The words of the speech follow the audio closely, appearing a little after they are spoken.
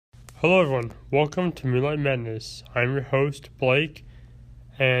Hello everyone, welcome to Moonlight Madness. I'm your host, Blake,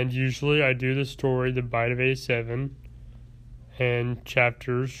 and usually I do the story The Bite of 87 and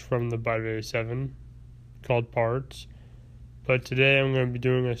chapters from The Bite of 87 called Parts. But today I'm going to be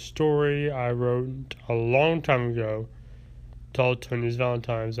doing a story I wrote a long time ago called Tony's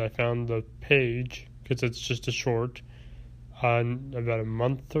Valentines. I found the page, because it's just a short, about a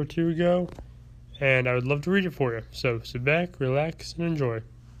month or two ago, and I would love to read it for you. So sit back, relax, and enjoy.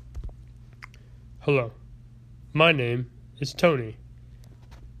 Hello, my name is Tony,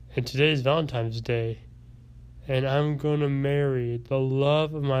 and today is Valentine's Day, and I'm going to marry the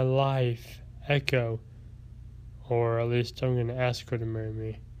love of my life, Echo, or at least I'm going to ask her to marry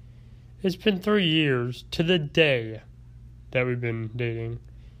me. It's been 3 years to the day that we've been dating,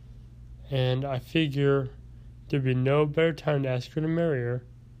 and I figure there'd be no better time to ask her to marry her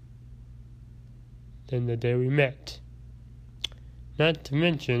than the day we met. Not to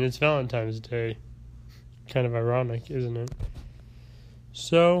mention, it's Valentine's Day. Kind of ironic, isn't it?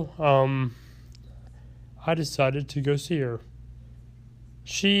 So, I decided to go see her.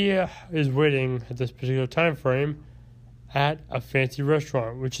 She is waiting at this particular time frame at a fancy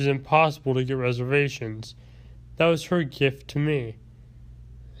restaurant, which is impossible to get reservations. That was her gift to me.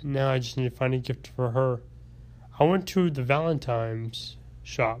 Now I just need to find a gift for her. I went to the Valentines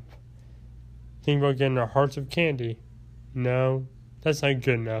shop, thinking about getting her hearts of candy. No, that's not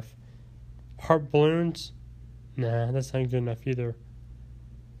good enough. Heart balloons? Nah, that's not good enough either.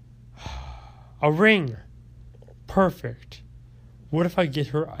 A ring! Perfect. What if I get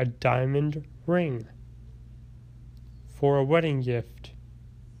her a diamond ring? For a wedding gift.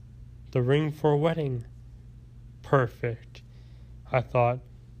 The ring for a wedding. Perfect. I thought,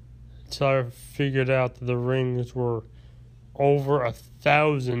 until I figured out that the rings were over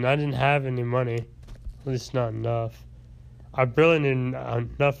 1,000. I didn't have any money. At least not enough. I barely needed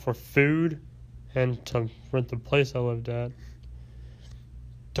enough for food and to rent the place I lived at.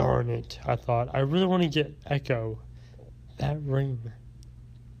 Darn it, I thought. I really want to get Echo that ring.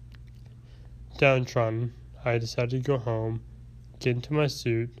 Downtrodden, I decided to go home, get into my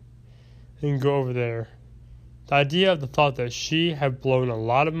suit, and go over there. The idea of the thought that she had blown a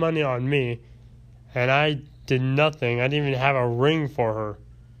lot of money on me, and I did nothing. I didn't even have a ring for her.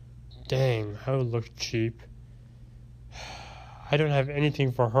 Dang, I would look cheap. I don't have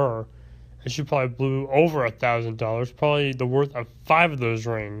anything for her, and she probably blew over $1,000, probably the worth of 5 of those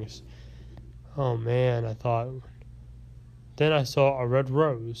rings. Oh man, I thought. Then I saw a red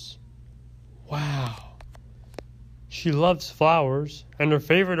rose. Wow. She loves flowers, and her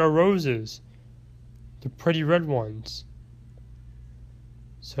favorite are roses. The pretty red ones.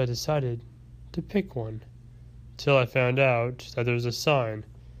 So I decided to pick one, till I found out that there was a sign.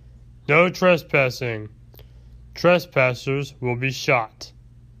 No trespassing. Trespassers will be shot.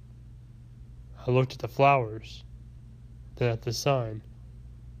 I looked at the flowers, then at the sign,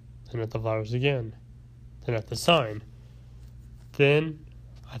 then at the flowers again, then at the sign. Then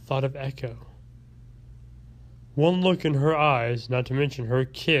I thought of Echo. One look in her eyes, not to mention her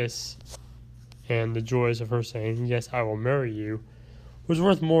kiss, and the joys of her saying, "Yes, I will marry you," was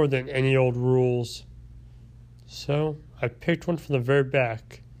worth more than any old rules. So I picked one from the very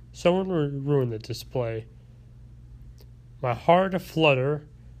back. Someone ruined the display. My heart aflutter,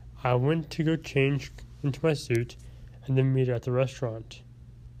 I went to go change into my suit and then meet her at the restaurant.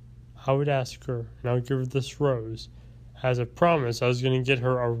 I would ask her, and I would give her this rose. As a promise, I was going to get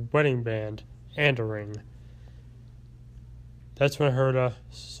her a wedding band and a ring. That's when I heard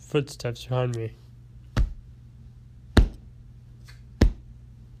footsteps behind me.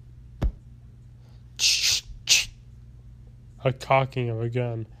 A cocking of a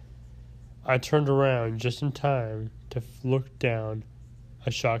gun. I turned around just in time to look down a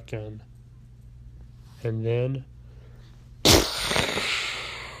shotgun. And then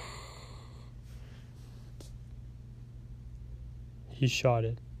he shot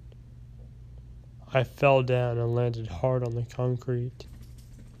it. I fell down and landed hard on the concrete.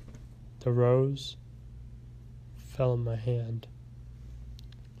 The rose fell in my hand.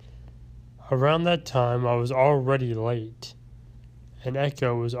 Around that time, I was already late, and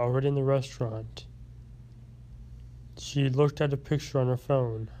Echo was already in the restaurant. She looked at a picture on her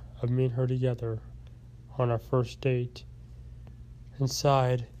phone of me and her together on our first date and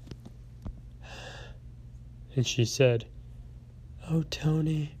sighed. And she said, "Oh,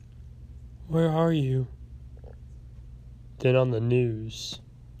 Tony, where are you?" Then on the news,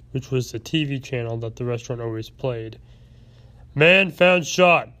 which was the TV channel that the restaurant always played, "Man found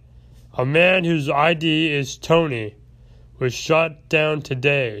shot. A man whose ID is Tony was shot down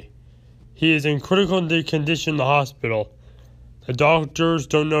today. He is in critical condition in the hospital. The doctors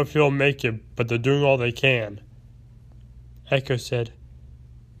don't know if he'll make it, but they're doing all they can. Echo said,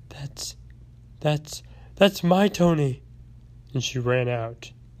 That's my Tony. And she ran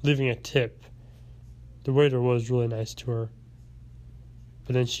out, leaving a tip. The waiter was really nice to her.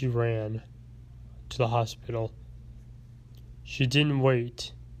 But then she ran to the hospital. She didn't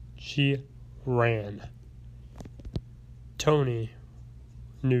wait. She ran. Tony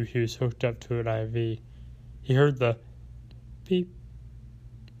knew he was hooked up to an IV. He heard the beep,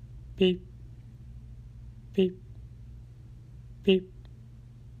 beep, beep, beep,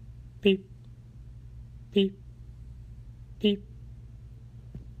 beep, beep, beep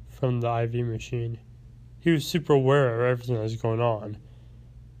from the IV machine. He was super aware of everything that was going on,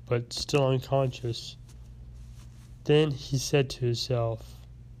 but still unconscious. Then he said to himself,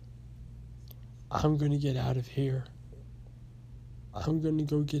 I'm going to get out of here. I'm going to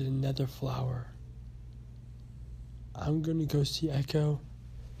go get another flower. I'm going to go see Echo,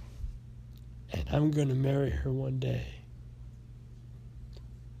 and I'm going to marry her one day.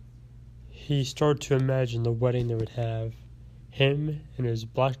 He started to imagine the wedding they would have. Him in his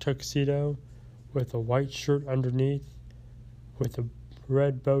black tuxedo with a white shirt underneath, with a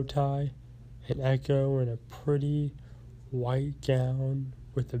red bow tie, and Echo in a pretty white gown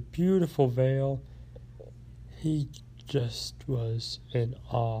with a beautiful veil. He just was in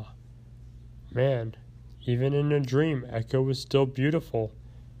awe. Man, even in a dream, Echo was still beautiful.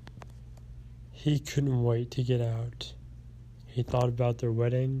 He couldn't wait to get out. He thought about their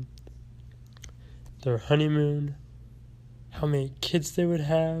wedding, their honeymoon, how many kids they would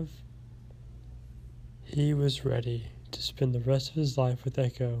have. He was ready to spend the rest of his life with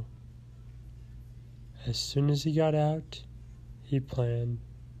Echo. As soon as he got out, he planned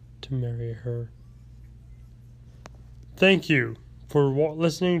to marry her. Thank you for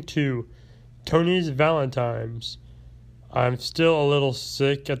listening to Tony's Valentines. I'm still a little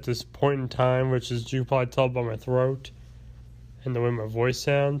sick at this point in time, which is, you can probably tell by my throat and the way my voice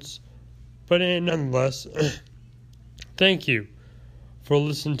sounds. But nonetheless, thank you for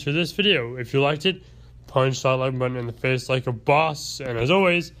listening to this video. If you liked it, punch that like button in the face like a boss. And as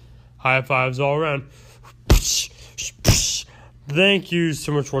always, high fives all around. Thank you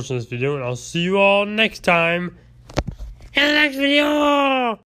so much for watching this video, and I'll see you all next time in the next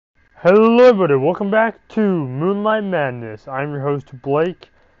video. Hello everybody, welcome back to Moonlight Madness. I'm your host Blake,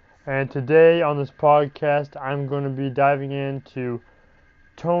 and today on this podcast I'm going to be diving into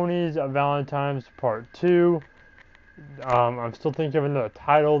Tony's Valentines Part 2. I'm still thinking of another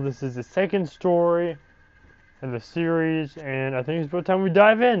title. This is the second story in the series, and I think it's about time we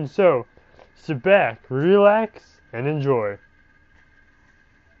dive in. So, sit back, relax, and enjoy.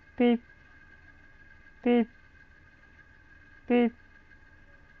 Beep, beep, beep,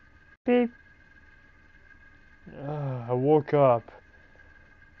 beep. I woke up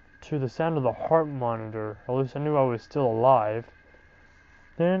to the sound of the heart monitor. At least I knew I was still alive.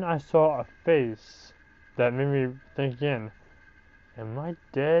 Then I saw a face that made me think again, am I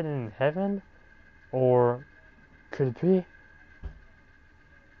dead in heaven? Or could it be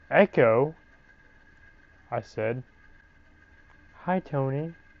Echo? I said. Hi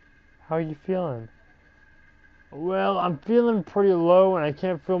Tony, how are you feeling? Well, I'm feeling pretty low and I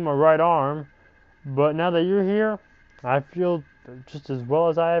can't feel my right arm, but now that you're here, I feel just as well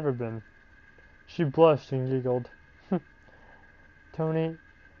as I ever been. She blushed and giggled. Tony,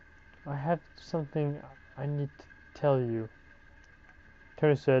 I have something I need to tell you.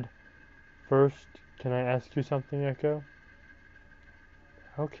 Tony said, First, can I ask you something, Echo?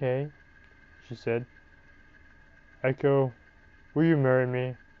 Okay, she said. Echo, will you marry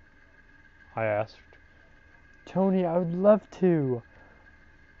me? I asked. Tony, I would love to,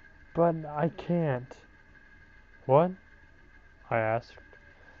 but I can't. What? I asked.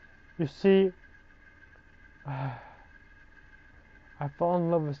 You see, I fell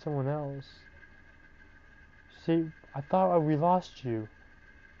in love with someone else. See, I thought we lost you.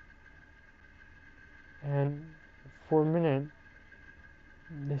 And for a minute,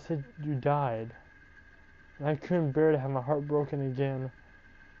 they said you died. And I couldn't bear to have my heart broken again.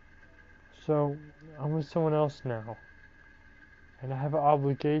 So, I'm with someone else now. And I have an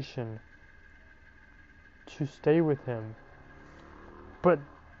obligation to stay with him. But,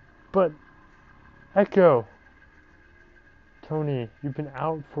 Echo! Tony, you've been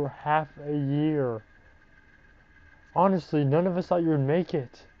out for half a year. Honestly, none of us thought you would make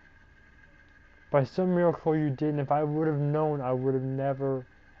it. By some miracle you did, and if I would have known, I would have never,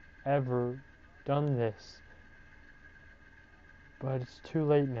 ever done this. But it's too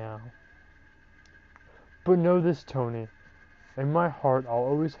late now. But know this, Tony. In my heart, I'll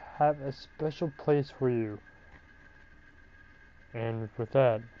always have a special place for you. And with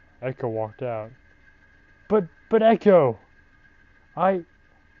that, Echo walked out. But Echo, I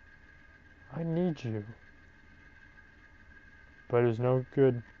need you. But it was no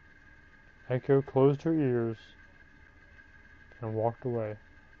good. Echo closed her ears and walked away.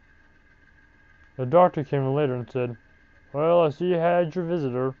 The doctor came in later and said, "Well, I see you had your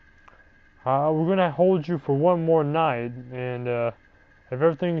visitor. We're going to hold you for one more night, and if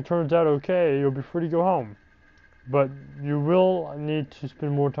everything turns out okay, you'll be free to go home. But you will need to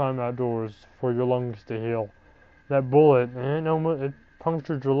spend more time outdoors for your lungs to heal. That bullet, it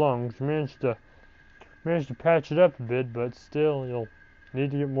punctured your lungs. You managed to patch it up a bit, but still, you'll need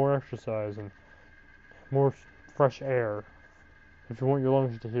to get more exercise and more fresh air if you want your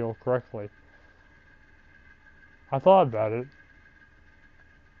lungs to heal correctly." I thought about it.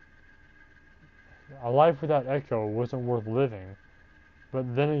 A life without Echo wasn't worth living.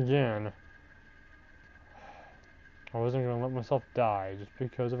 But then again, I wasn't going to let myself die just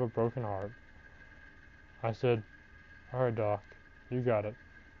because of a broken heart. I said, "Alright, Doc, you got it."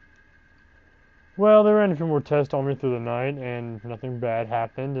 Well, they ran a few more tests on me through the night, and nothing bad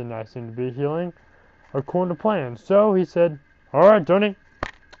happened, and I seemed to be healing according to plan. So he said, "Alright, Tony,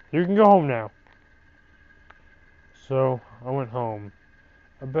 you can go home now." So I went home.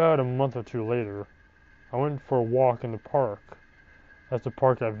 About a month or two later, I went for a walk in the park. That's the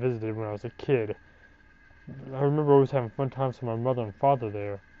park I visited when I was a kid. I remember always having fun times with my mother and father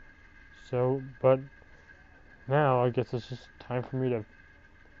there. But now I guess it's just time for me to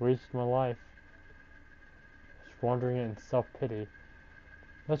waste my life squandering it in self-pity.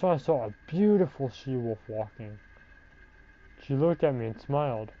 That's why I saw a beautiful she-wolf walking. She looked at me and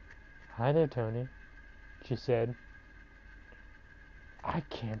smiled. "Hi there, Tony," she said. I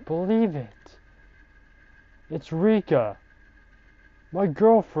can't believe it. It's Rika, my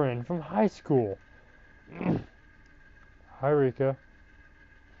girlfriend from high school. "Hi, Rika."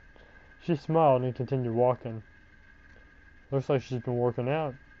 She smiled and continued walking. Looks like she's been working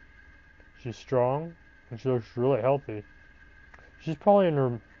out. She's strong, and she looks really healthy. She's probably in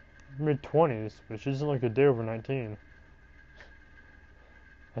her mid-20s, but she doesn't look a day over 19.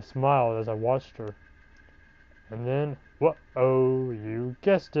 I smiled as I watched her. And then, whoa, you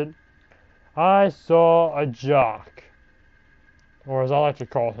guessed it, I saw a jock. Or as I like to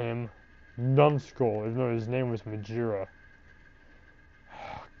call him, Numbskull, even though his name was Majira.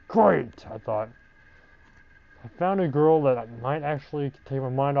 Great, I thought. I found a girl that might actually take my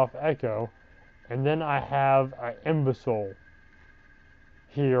mind off Echo, and then I have an imbecile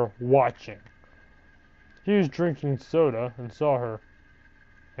here watching. He was drinking soda and saw her,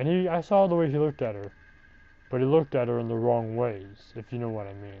 and I saw the way he looked at her, but he looked at her in the wrong ways, if you know what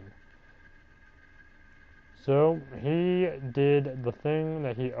I mean. So he did the thing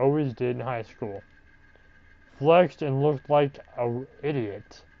that he always did in high school. Flexed and looked like an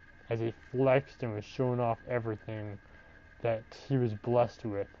idiot as he flexed and was showing off everything that he was blessed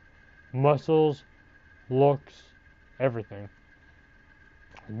with. Muscles, looks, everything.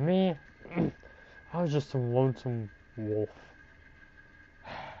 And me, I was just some lonesome wolf.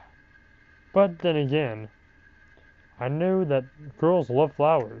 But then again, I knew that girls love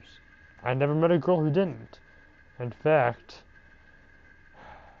flowers. I never met a girl who didn't. In fact,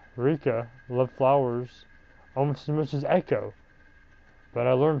 Rika loved flowers almost as much as Echo. But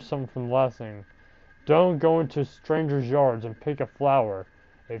I learned something from the last thing. Don't go into strangers' yards and pick a flower.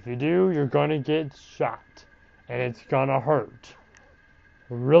 If you do, you're gonna get shot. And it's gonna hurt.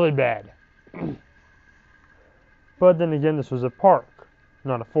 Really bad. But then again, this was a park,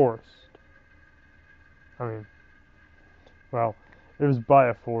 not a forest. I mean, well, it was by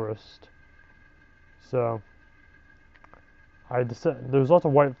a forest. So, I decided there was lots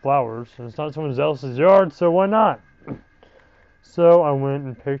of white flowers, and it's not someone else's yard, so why not? So I went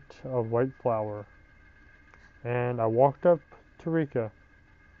and picked a white flower, and I walked up to Rika,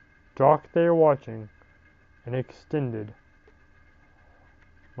 jocked there watching, and extended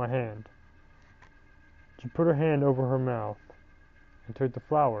my hand. She put her hand over her mouth and took the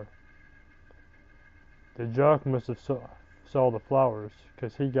flower. The jock must have saw the flowers,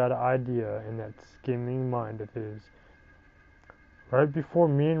 because he got an idea in that skimming mind of his. Right before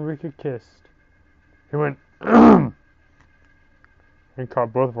me and Rika kissed, he went and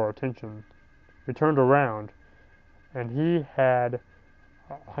caught both of our attention. We turned around, and he had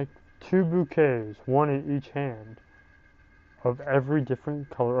like 2 bouquets, one in each hand, of every different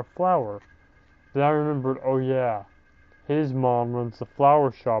color of flower. Then I remembered, oh yeah, his mom runs the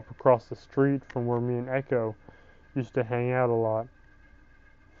flower shop across the street from where me and Echo used to hang out a lot.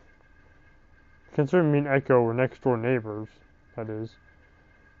 Considering me and Echo were next door neighbors, that is.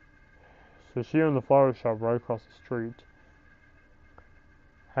 So she owned the flower shop right across the street.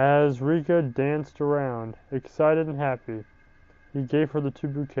 As Rika danced around, excited and happy, he gave her the 2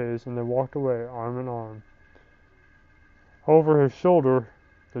 bouquets and they walked away arm in arm. Over his shoulder,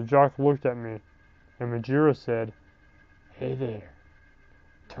 the jock looked at me, and Majira said, "Hey there,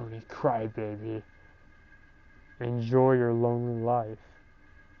 Tony Crybaby. Enjoy your lonely life.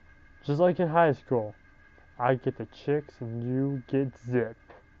 Just like in high school, I get the chicks and you get zip."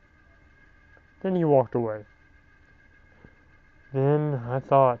 Then he walked away. Then I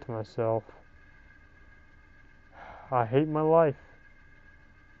thought to myself, I hate my life.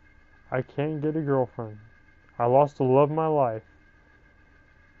 I can't get a girlfriend. I lost the love of my life.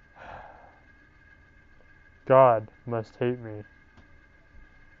 God must hate me.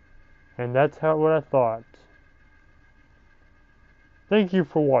 And that's what I thought. Thank you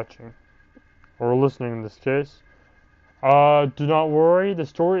for watching, or listening in this case. Do not worry, the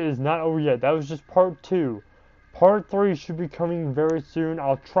story is not over yet. That was just part 2. Part 3 should be coming very soon.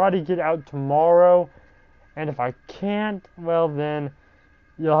 I'll try to get out tomorrow, and if I can't, well then,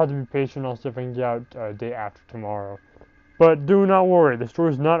 you'll have to be patient. I'll see if I can get out day after tomorrow. But do not worry, the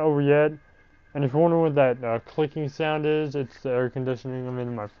story's not over yet. And if you're wondering what that clicking sound is, it's the air conditioning. I'm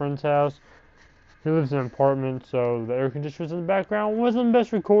in my friend's house. He lives in an apartment, so the air conditioners in the background wasn't the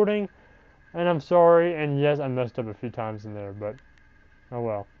best recording. And I'm sorry, and yes, I messed up a few times in there, but oh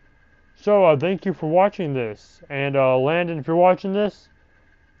well. So, thank you for watching this. And, Landon, if you're watching this,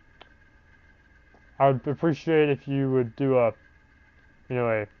 I would appreciate if you would do a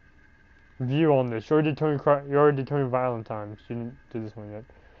review on this. You already did Tony Valentines. You didn't do this one yet.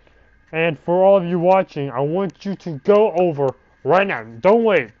 And for all of you watching, I want you to go over right now. Don't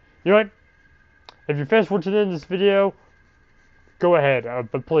wait. You know what? If you're fast forward to the end of this video, go ahead.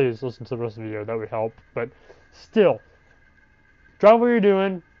 But please listen to the rest of the video. That would help. But still, drop what you're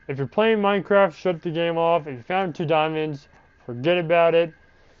doing. If you're playing Minecraft, shut the game off. If you found 2 diamonds, forget about it.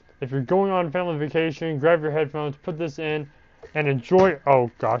 If you're going on family vacation, grab your headphones, put this in, and enjoy. Oh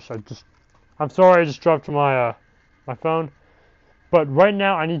gosh, I'm sorry, I just dropped my my phone. But right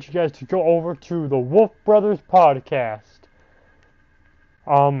now, I need you guys to go over to the Wolf Brothers podcast.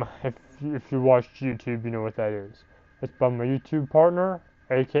 If you watch YouTube, you know what that is. It's by my YouTube partner,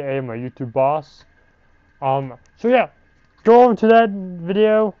 aka my YouTube boss. So yeah, go over to that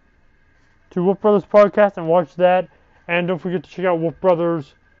video, to Wolf Brothers podcast, and watch that. And don't forget to check out Wolf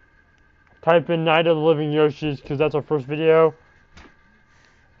Brothers. Type in Night of the Living Yoshis, because that's our first video.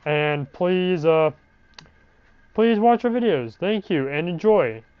 And please watch our videos. Thank you, and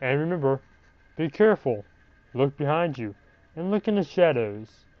enjoy. And remember, be careful. Look behind you, and look in the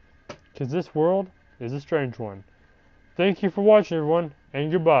shadows. Because this world is a strange one. Thank you for watching, everyone,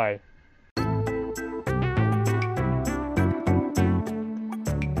 and goodbye.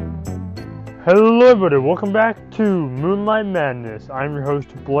 Hello, everybody. Welcome back to Moonlight Madness. I'm your host,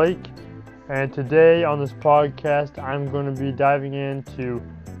 Blake. And today on this podcast, I'm going to be diving into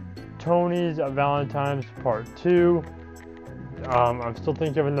Tony's Valentines Part 2. I'm still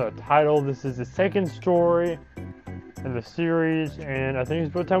thinking of another title. This is the second story in the series, and I think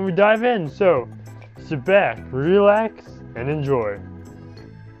it's about time we dive in. So, sit back, relax, and enjoy.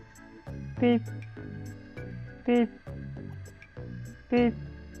 Beep, beep, beep,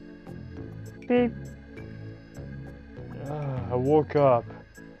 beep. I woke up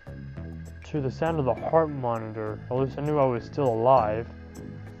to the sound of the heart monitor. At least I knew I was still alive.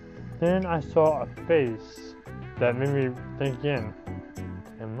 Then I saw a face that made me think again,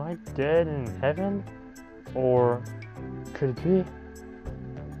 am I dead in heaven? Or could it be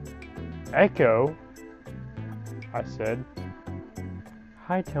Echo? I said.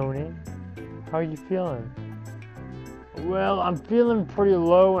 Hi, Tony. How are you feeling? Well, I'm feeling pretty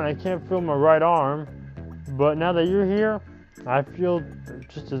low and I can't feel my right arm. But now that you're here, I feel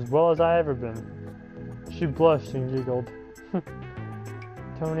just as well as I ever been. She blushed and giggled.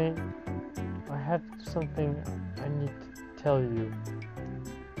 Tony, I have something I need to tell you.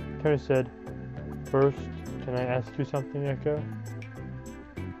 Tony said, first, can I ask you something, Echo?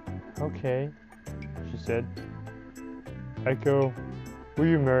 Okay, she said. Echo, will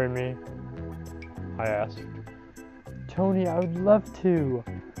you marry me? I asked. Tony, I would love to,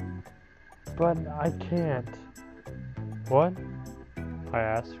 but I can't. What? I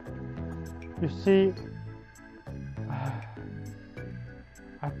asked. You see,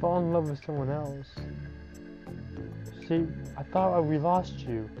 I fell in love with someone else. See, I thought we lost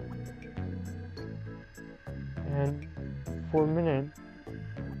you. And for a minute,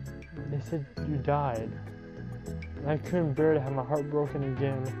 they said you died. And I couldn't bear to have my heart broken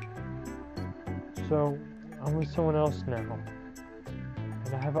again. So, I'm with someone else now.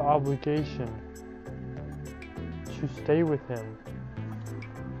 And I have an obligation to stay with him.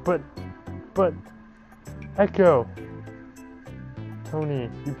 But, Echo, Tony,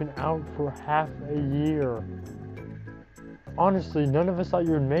 you've been out for half a year. Honestly, none of us thought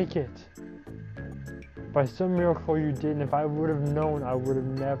you would make it. By some miracle you did, and if I would have known, I would have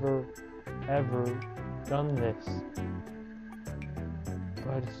never, ever done this.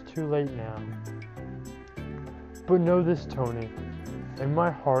 But it's too late now. But know this, Tony. In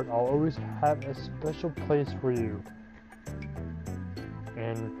my heart, I'll always have a special place for you.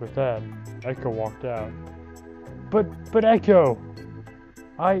 And with that, Echo walked out. But Echo!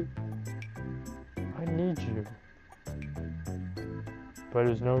 I need you. But it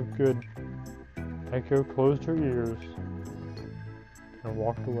was no good. Echo closed her ears and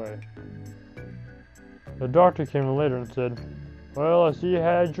walked away. The doctor came in later and said, "Well, I see you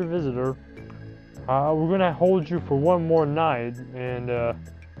had your visitor. We're going to hold you for one more night, and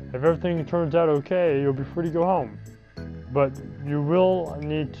if everything turns out okay, you'll be free to go home. But you will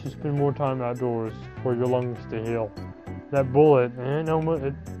need to spend more time outdoors for your lungs to heal. That bullet,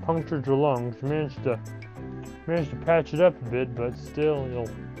 it punctured your lungs. You managed to patch it up a bit, but still, you'll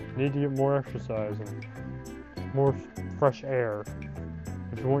need to get more exercise and more fresh air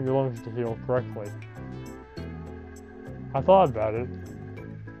if you want your lungs to heal correctly." I thought about it.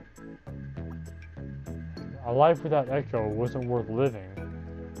 A life without Echo wasn't worth living.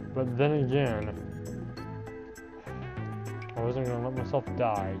 But then again, I wasn't going to let myself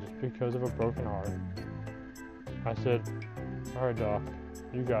die just because of a broken heart. I said, "Alright, Doc,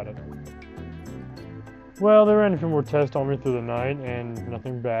 you got it." Well, they ran a few more tests on me through the night, and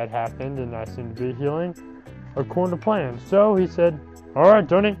nothing bad happened, and I seemed to be healing according to plan. So he said, "Alright,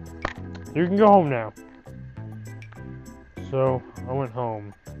 Tony, you can go home now." So I went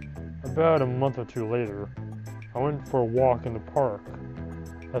home. About a month or two later, I went for a walk in the park.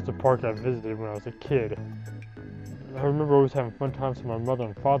 That's the park I visited when I was a kid. I remember always having fun times with my mother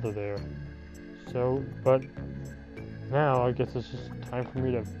and father there. So, but now I guess it's just time for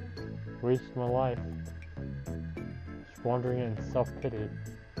me to waste my life. Just wandering in self-pity.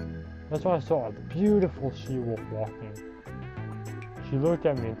 That's why I saw a beautiful she-wolf walking. She looked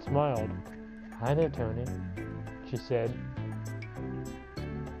at me and smiled. "Hi there, Tony," she said.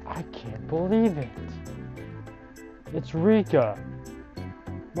 I can't believe it. It's Rika,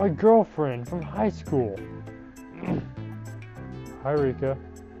 my girlfriend from high school. "Hi, Rika."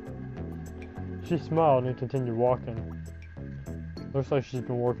 She smiled and continued walking. Looks like she's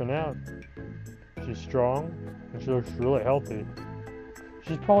been working out. She's strong, and she looks really healthy.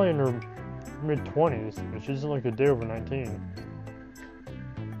 She's probably in her mid-20s, but she doesn't look a day over 19.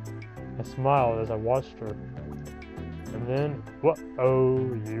 I smiled as I watched her. And then,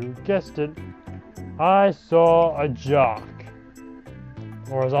 whoa, you guessed it, I saw a jock.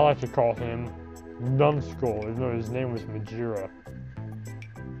 Or as I like to call him, Numbskull, even though his name was Majira.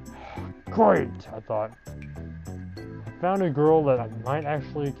 Great, I thought. I found a girl that I might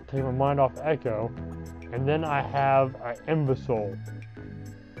actually take my mind off Echo, and then I have an imbecile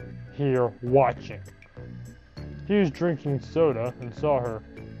here watching. He was drinking soda and saw her,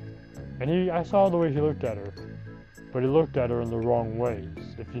 and I saw the way he looked at her, but he looked at her in the wrong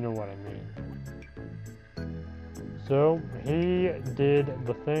ways, if you know what I mean. So he did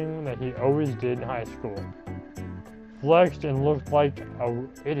the thing that he always did in high school. Flexed and looked like an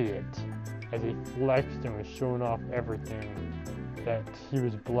idiot as he flexed and was showing off everything that he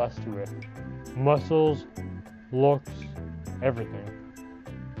was blessed with. Muscles, looks, everything.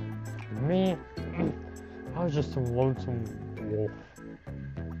 Me, I was just some lonesome wolf.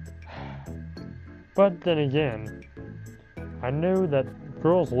 But then again, I knew that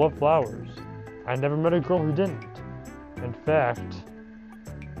girls love flowers. I never met a girl who didn't. In fact,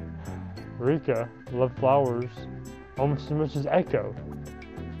 Rika loved flowers almost as much as Echo.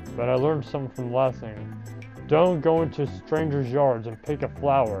 But I learned something from the last thing. Don't go into strangers' yards and pick a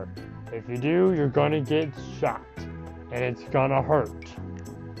flower. If you do, you're gonna get shot. And it's gonna hurt.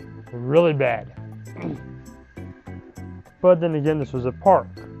 Really bad. But then again, this was a park,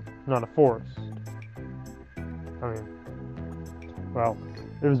 not a forest. I mean, well,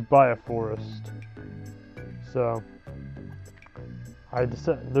 it was by a forest. So, I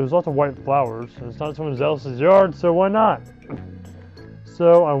decided, there was lots of white flowers. It's not someone else's yard, so why not?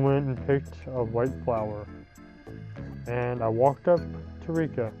 So I went and picked a white flower. And I walked up to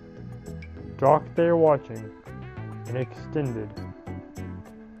Rika, docked there watching, and extended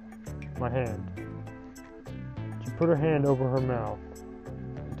my hand. She put her hand over her mouth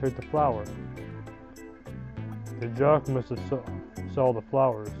and took the flower. The jock must have saw the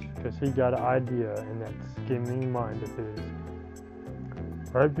flowers, because he got an idea in that skimming mind of his.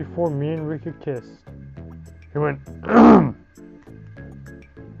 Right before me and Rika kissed, he went,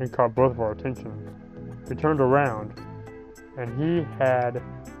 and caught both of our attention. We turned around, and he had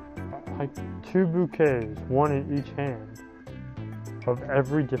like 2 bouquets, one in each hand, of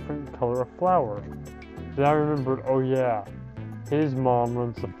every different color of flower. Then I remembered, oh yeah, his mom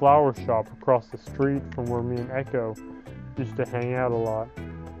runs the flower shop across the street from where me and Echo used to hang out a lot.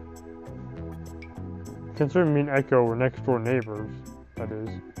 Considering me and Echo were next door neighbors, that is.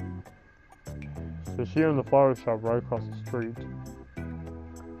 So she owned the flower shop right across the street.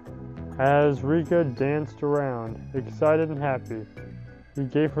 As Rika danced around, excited and happy, he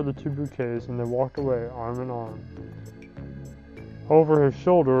gave her the 2 bouquets and they walked away arm in arm. Over his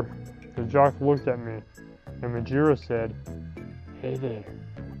shoulder, the jock looked at me, and Majira said, "Hey there,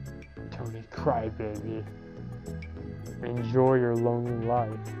 Tony Crybaby. Enjoy your lonely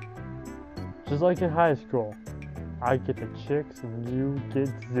life. Just like in high school, I get the chicks and you get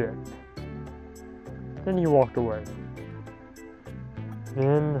zipped." Then he walked away.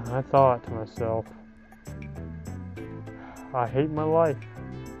 Then I thought to myself, I hate my life.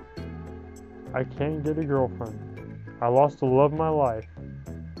 I can't get a girlfriend. I lost the love of my life.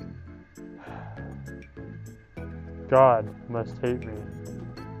 God must hate me.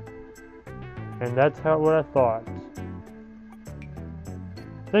 And that's what I thought.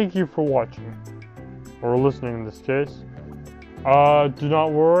 Thank you for watching, or listening in this case. Do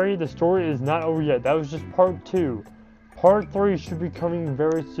not worry, the story is not over yet. That was just part 2. Part 3 should be coming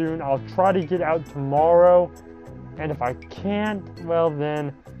very soon. I'll try to get out tomorrow. And if I can't, well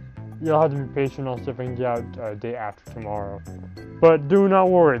then, you'll have to be patient. I'll see if I can get out a day after tomorrow. But do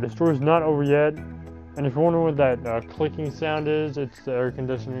not worry, the story's not over yet. And if you're wondering what that clicking sound is, it's the air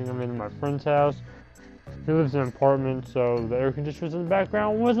conditioning. I'm in my friend's house. He lives in an apartment, so the air conditioner's in the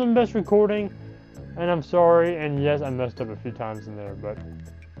background. Wasn't the best recording, and I'm sorry. And yes, I messed up a few times in there, but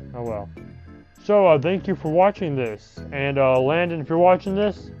oh well. So thank you for watching this. And Landon, if you're watching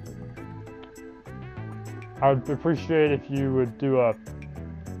this, I would appreciate if you would do a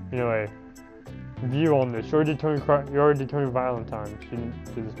review on this. You already did Tony Valentines. You didn't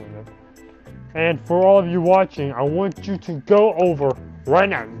do this one yet. And for all of you watching, I want you to go over right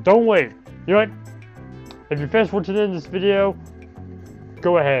now. Don't wait. You know what? If you're fast forward to the end of this video,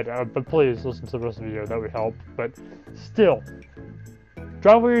 go ahead. But please listen to the rest of the video. That would help. But still,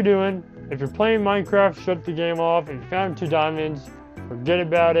 drop what you're doing. If you're playing Minecraft, shut the game off. If you found 2 diamonds, forget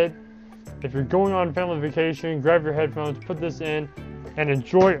about it. If you're going on family vacation, grab your headphones, put this in, and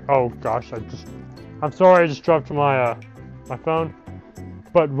enjoy. Oh gosh, I'm sorry, I just dropped my phone.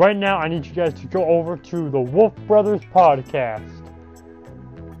 But right now, I need you guys to go over to the Wolf Brothers podcast.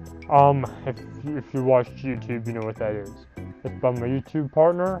 If you watch YouTube, you know what that is. It's by my YouTube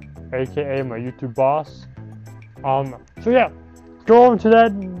partner, aka my YouTube boss. So yeah, go over to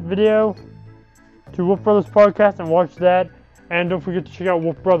that video, to Wolf Brothers podcast, and watch that. And don't forget to check out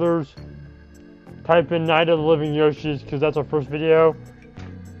Wolf Brothers. Type in Night of the Living Yoshis, because that's our first video.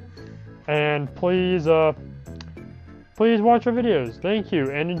 And please watch our videos. Thank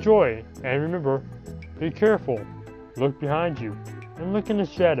you, and enjoy. And remember, be careful. Look behind you, and look in the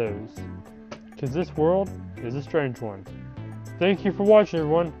shadows. Because this world is a strange one. Thank you for watching,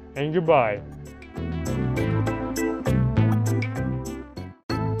 everyone, and goodbye.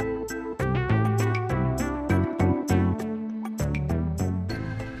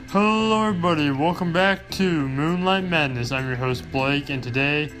 Hello everybody, welcome back to Moonlight Madness. I'm your host Blake, and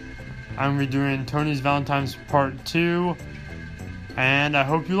today I'm going to be doing Tony's Valentines Part 2, and I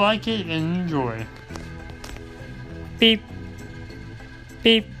hope you like it and enjoy. Beep,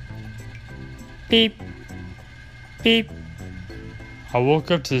 beep, beep, beep. I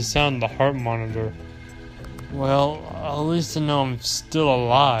woke up to the sound of the heart monitor. Well, at least I know I'm still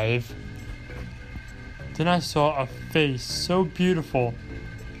alive. Then I saw a face so beautiful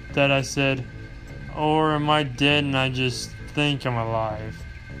that I said, or am I dead and I just think I'm alive?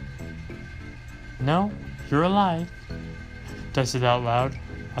 No, you're alive. I said out loud.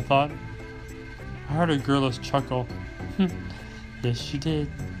 I thought. I heard a girlish chuckle. Yes, you did.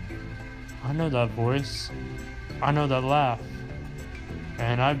 I know that voice. I know that laugh.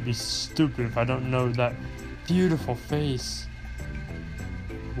 And I'd be stupid if I don't know that beautiful face.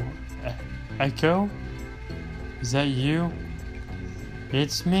 Echo? Is that you?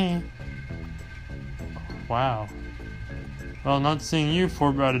 It's me. Wow. Well, not seeing you for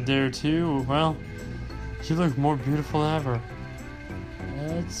about a day or two, well, you look more beautiful than ever.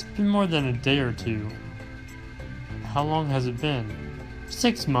 It's been more than a day or two. How long has it been?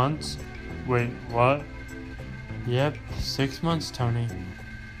 6 months. Wait, what? Yep, 6 months, Tony.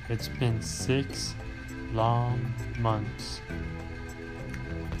 It's been 6 long months.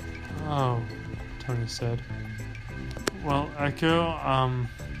 Oh, Tony said. Well, Echo,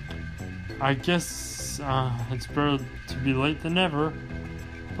 I guess it's better to be late than never,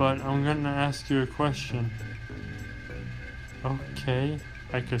 but I'm gonna ask you a question. Okay,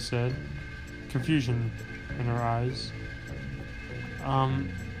 Echo said, confusion in her eyes.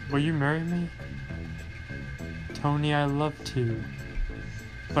 Will you marry me? Tony, I love to,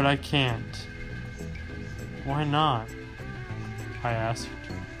 but I can't. Why not? I asked.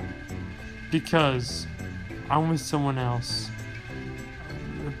 Because I'm with someone else.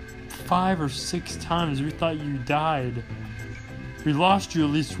 5 or 6 times we thought you died. We lost you at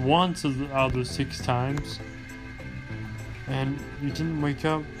least once out of those 6 times. And you didn't wake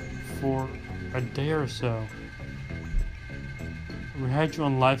up for a day or so. We had you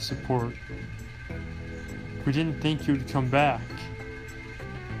on life support. We didn't think you'd come back.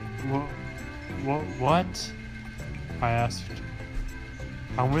 What? I asked.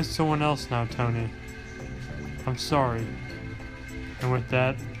 I'm with someone else now, Tony. I'm sorry. And with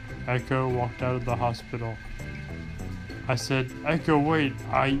that, Echo walked out of the hospital. I said, Echo, wait,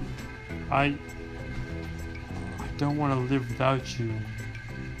 I don't want to live without you.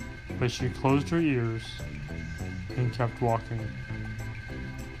 But she closed her ears and kept walking.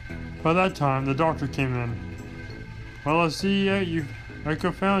 By that time, the doctor came in. Well, I see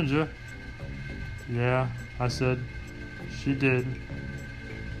Echo found you. Yeah, I said. She did.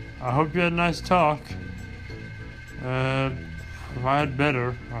 I hope you had a nice talk. If I had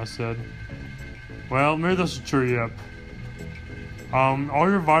better, I said. Well, maybe this will cheer you up. All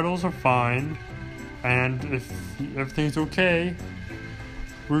your vitals are fine, and if everything's okay,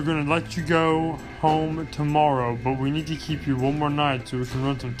 we're gonna let you go home tomorrow, but we need to keep you one more night so we can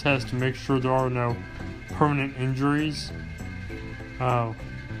run some tests to make sure there are no permanent injuries. Oh,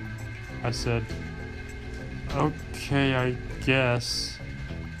 I said. Okay, I guess.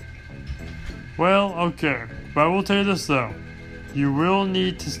 Well, okay, but I will tell you this though. You will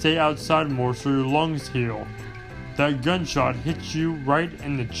need to stay outside more so your lungs heal. That gunshot hit you right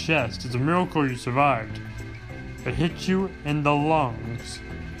in the chest. It's a miracle you survived. It hit you in the lungs.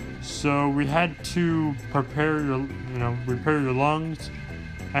 So we had to repair your lungs.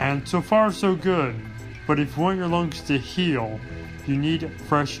 And so far so good. But if you want your lungs to heal, you need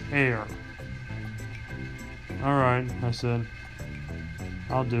fresh air. Alright, I said.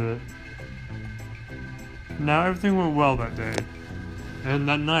 I'll do it. Now everything went well that day. And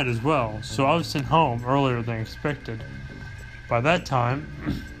that night as well, so I was sent home earlier than expected. By that time,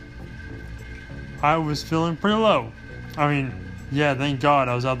 I was feeling pretty low. I mean, yeah, thank God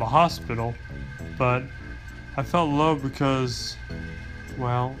I was out of the hospital, but I felt low because,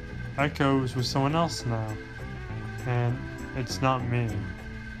 well, Echo's with someone else now, and it's not me.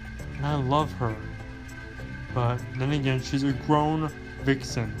 And I love her, but then again, she's a grown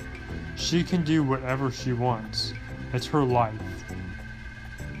vixen. She can do whatever she wants. It's her life.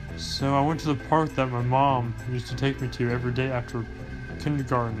 So I went to the park that my mom used to take me to every day after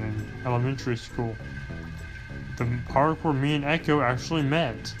kindergarten and elementary school. The park where me and Echo actually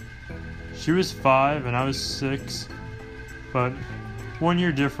met. She was 5 and I was 6, but 1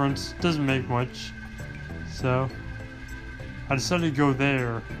 year difference doesn't make much. So I decided to go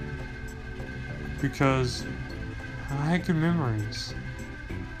there because I had good memories.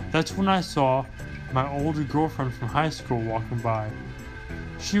 That's when I saw my older girlfriend from high school walking by.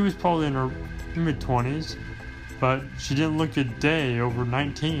 She was probably in her mid-20s, but she didn't look a day over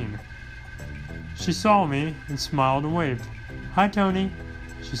 19. She saw me and smiled and waved. Hi, Tony,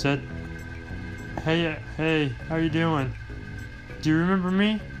 she said. Hey, how you doing? Do you remember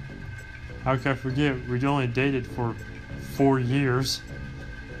me? How could I forget? We'd only dated for 4 years.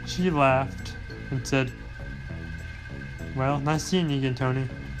 She laughed and said, well, nice seeing you again, Tony.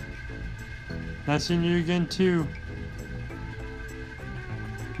 Nice seeing you again, too.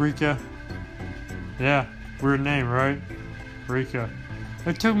 Rika. Yeah, weird name, right? Rika.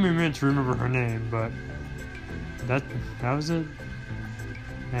 It took me a minute to remember her name, but that was it.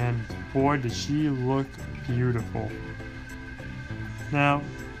 And boy, did she look beautiful. Now,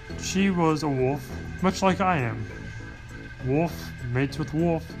 she was a wolf, much like I am. Wolf mates with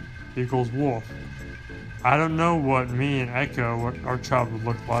wolf equals wolf. I don't know what me and Echo, what our child would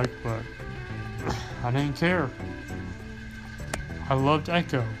look like, but I didn't care. I loved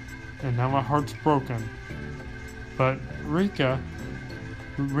Echo, and now my heart's broken. But Rika,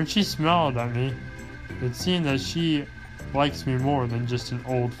 when she smiled at me, it seemed that she likes me more than just an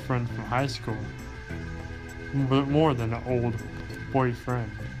old friend from high school. But more than an old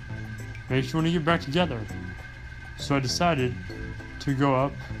boyfriend. Maybe she wanted to get back together. So I decided to go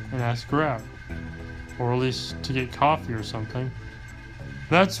up and ask her out. Or at least to get coffee or something.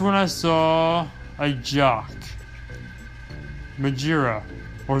 That's when I saw a jock. Majira,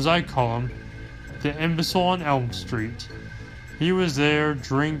 or as I call him, the imbecile on Elm Street. He was there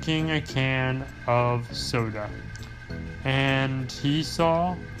drinking a can of soda, and he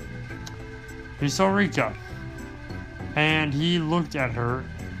saw Rika, and he looked at her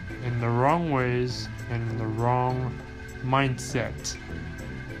in the wrong ways and in the wrong mindset.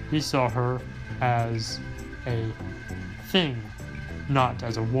 He saw her as a thing, not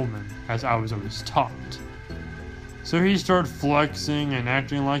as a woman, as I was always taught. So he started flexing and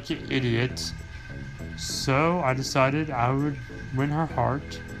acting like an idiot. So I decided I would win her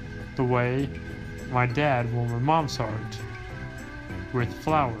heart the way my dad won my mom's heart, with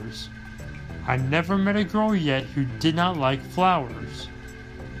flowers. I never met a girl yet who did not like flowers.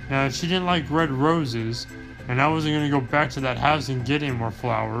 Now, she didn't like red roses, and I wasn't going to go back to that house and get any more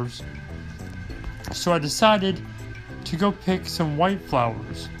flowers. So I decided to go pick some white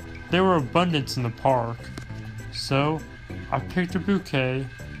flowers. There were abundance in the park. So I picked a bouquet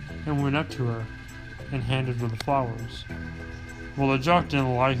and went up to her and handed her the flowers. Well, the jock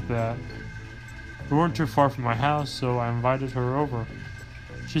didn't like that. We weren't too far from my house, so I invited her over.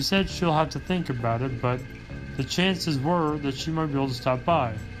 She said she'll have to think about it, but the chances were that she might be able to stop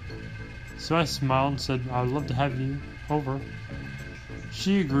by. So I smiled and said, I'd love to have you over.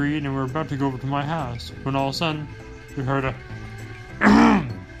 She agreed, and we were about to go over to my house, when all of a sudden, we heard a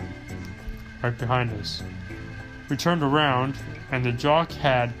right behind us. We turned around, and the jock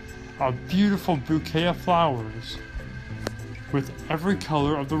had a beautiful bouquet of flowers with every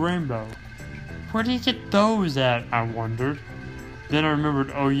color of the rainbow. Where did he get those at, I wondered. Then I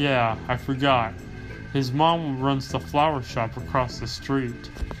remembered, oh yeah, I forgot. His mom runs the flower shop across the street.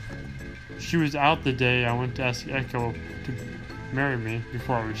 She was out the day I went to ask Echo to marry me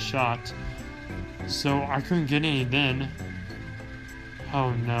before I was shot. So I couldn't get any then.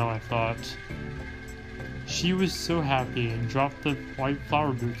 Oh no, I thought. She was so happy and dropped the white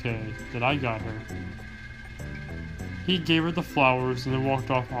flower bouquet that I got her. He gave her the flowers and then walked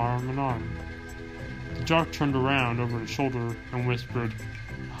off arm in arm. The jock turned around over his shoulder and whispered,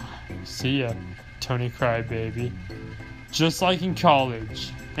 See ya, Tony Crybaby. Just like in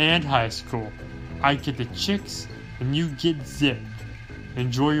college and high school, I get the chicks and you get zipped.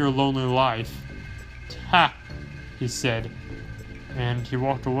 Enjoy your lonely life. Ha, he said, and he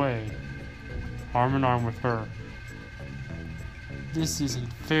walked away, arm in arm with her. This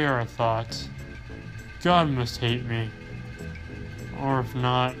isn't fair, I thought. God must hate me. Or if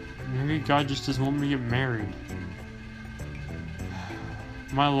not, maybe God just doesn't want me to get married.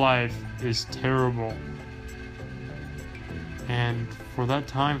 My life is terrible. And for that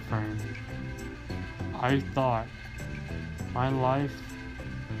time frame, I thought my life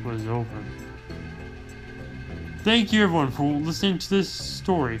was over. Thank you everyone for listening to this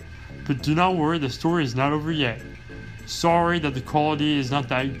story, but do not worry, the story is not over yet. Sorry that the quality is not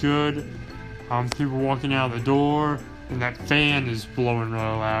that good. People walking out the door, and that fan is blowing really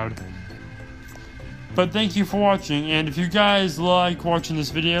loud. But thank you for watching, and if you guys like watching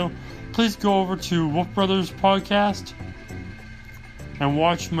this video, please go over to Wolf Brothers Podcast and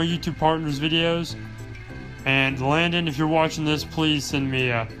watch my YouTube partners' videos. And Landon, if you're watching this, please send me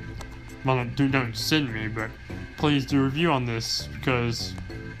a... Well, don't send me, but please do a review on this, because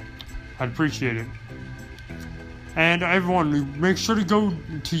I'd appreciate it. And everyone, make sure to go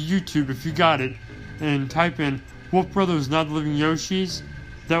to YouTube if you got it, and type in Wolf Brothers Not Living Yoshis.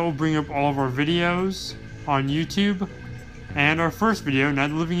 That will bring up all of our videos on YouTube, and our first video,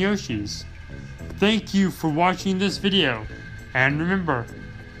 Not Living Yoshis. Thank you for watching this video, and remember,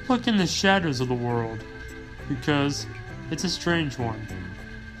 look in the shadows of the world, because it's a strange one.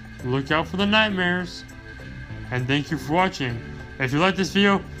 Look out for the nightmares, and thank you for watching. If you like this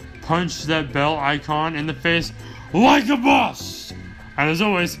video, punch that bell icon in the face like a boss! And as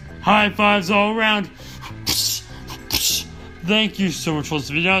always, high fives all around. Thank you so much for this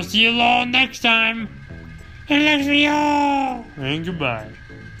video. I'll see you all next time. And next video. And goodbye.